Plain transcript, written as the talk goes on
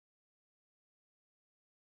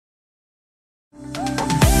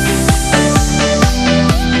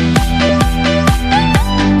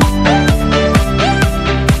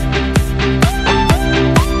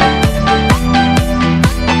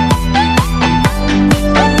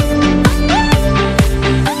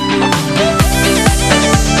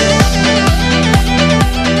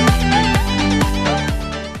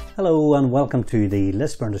and welcome to the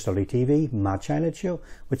Lisburn Distillery TV Match highlight show,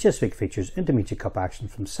 which this week features Intermediate Cup action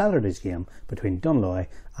from Saturday's game between Dunloy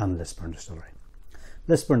and Lisburn Distillery.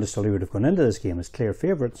 Lisburn Distillery would have gone into this game as clear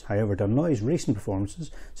favourites, however Dunloy's recent performances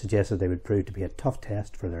suggested they would prove to be a tough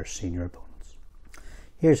test for their senior opponents.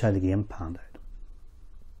 Here's how the game panned out.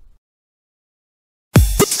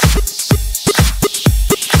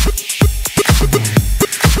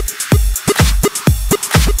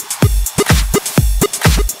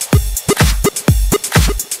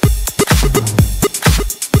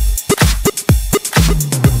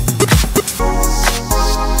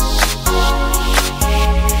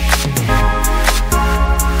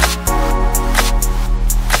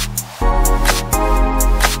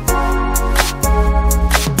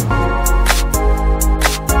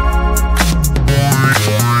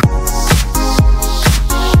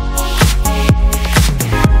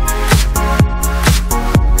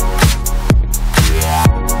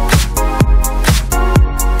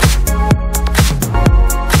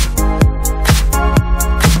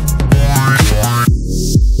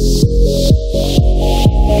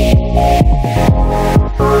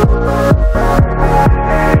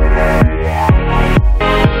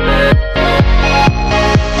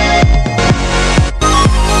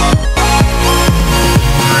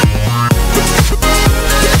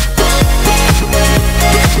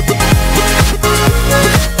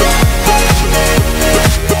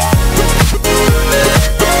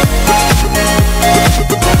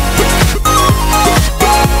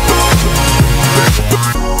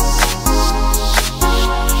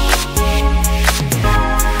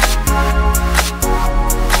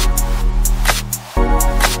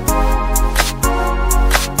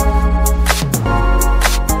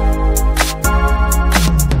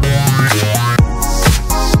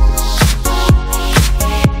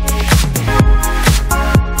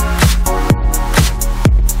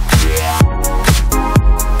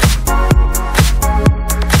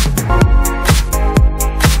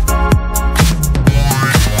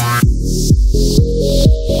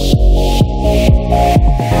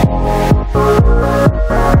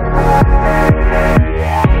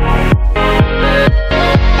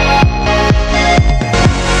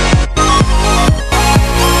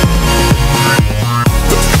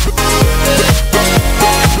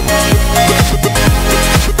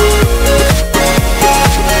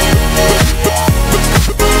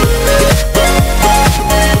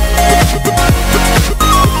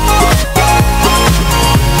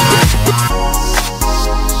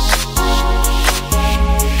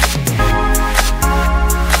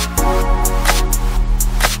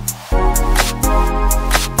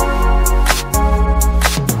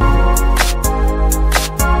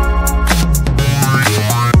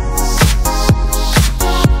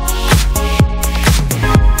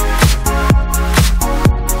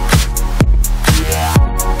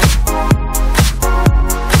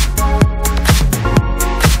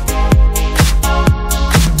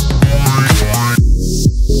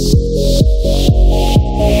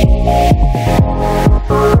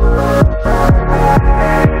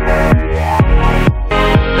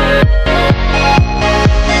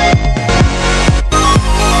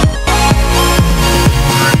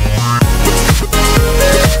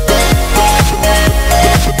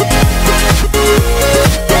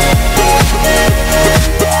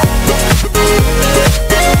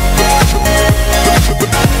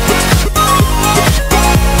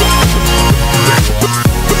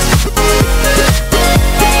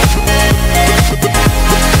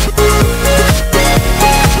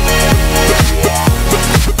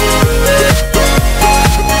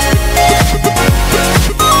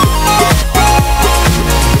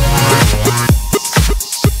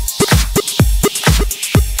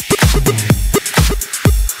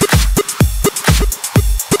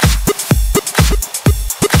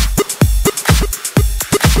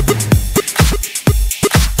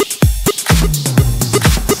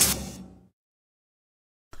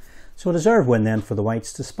 So a deserved win then for the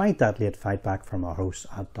Whites despite that late fight back from our hosts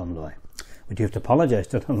at Dunloy. We do have to apologise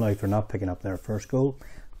to Dunloy for not picking up their first goal.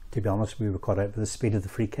 To be honest, we were caught out with the speed of the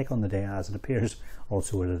free kick on the day, as it appears,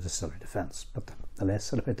 also with a Distillery defence, but the less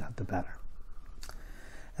said about that the better.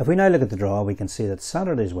 If we now look at the draw, we can see that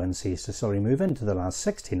Saturday's win sees Distillery move into the last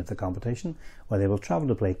 16 of the competition, where they will travel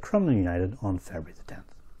to play Crumlin United on February the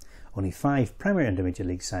 10th. Only 5 Premier Intermediate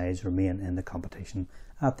League sides remain in the competition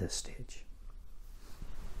at this stage.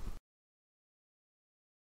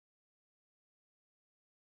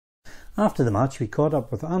 After the match, we caught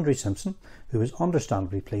up with Andrew Simpson, who was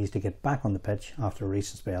understandably pleased to get back on the pitch after a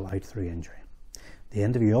recent spell out through injury. The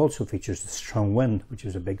interview also features the strong wind, which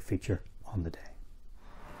was a big feature on the day.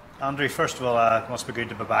 Andrew, first of all, it must be good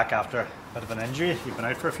to be back after a bit of an injury. You've been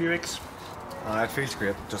out for a few weeks. It feels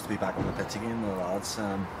great just to be back on the pitch again. The lads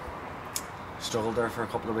struggled there for a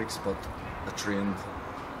couple of weeks, but I trained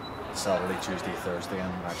Saturday, Tuesday, Thursday,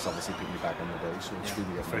 and Max obviously put me back on the day, so it's good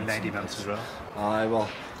to get for 90 minutes as well. Well,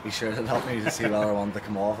 he sure did help me to see whether I wanted to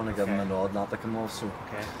come off, and I gave him a nod not to come off, so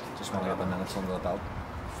just want to get the minutes under the belt.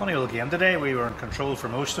 Funny old game today. We were in control for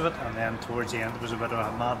most of it, and then towards the end it was a bit of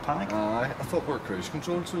a mad panic. I thought we were cruise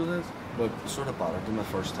control, so it is, but sort of battered in the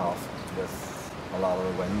first half with a lot of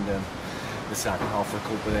the wind, and the second half we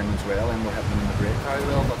coped with them as well, and we're hitting them in the break very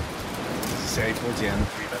well, but as I say, towards the end,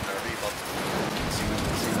 3 bit nervy, but seen it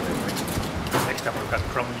Next up we've got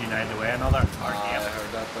Crumlin United away, another hard game. I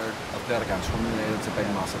heard that there. I've played against Crumlin United, it's a big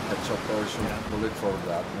massive pitch up there, so we'll look forward to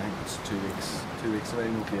that. I think it's 2 weeks away,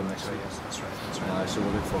 no game next week. Yes, that's right. So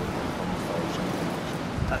we'll look forward to it.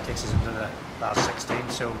 That takes us into the last 16,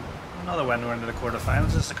 so another win, we're into the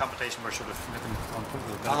quarter-finals. This is a competition we're sort of looking on with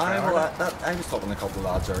a bit of I was talking to a couple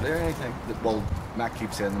of lads earlier, and I think that, well, Matt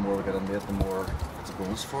keeps saying the more we get into it, the more it's a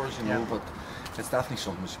bonus for us, you know, but it's definitely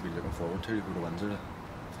something we should be looking forward to go to Windsor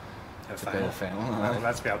to play the final. Well,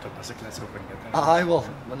 let's be optimistic, let's hope we can get there. Well,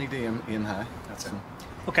 we need to aim high. That's it.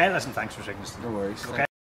 Okay, listen, thanks for taking us. No worries. Okay.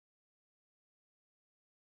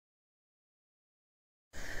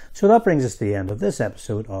 So that brings us to the end of this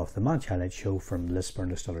episode of the Match Highlight Show from Lisburn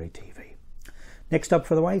Distillery TV. Next up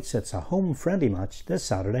for the Whites, it's a home friendly match this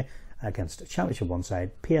Saturday against Championship 1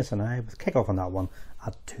 side PSNI, with kick-off on that one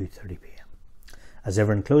at 2:30 p.m. As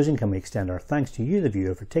ever, in closing, can we extend our thanks to you, the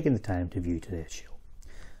viewer, for taking the time to view today's show.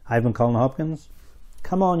 I've been Colin Hopkins.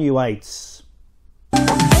 Come on, you Whites!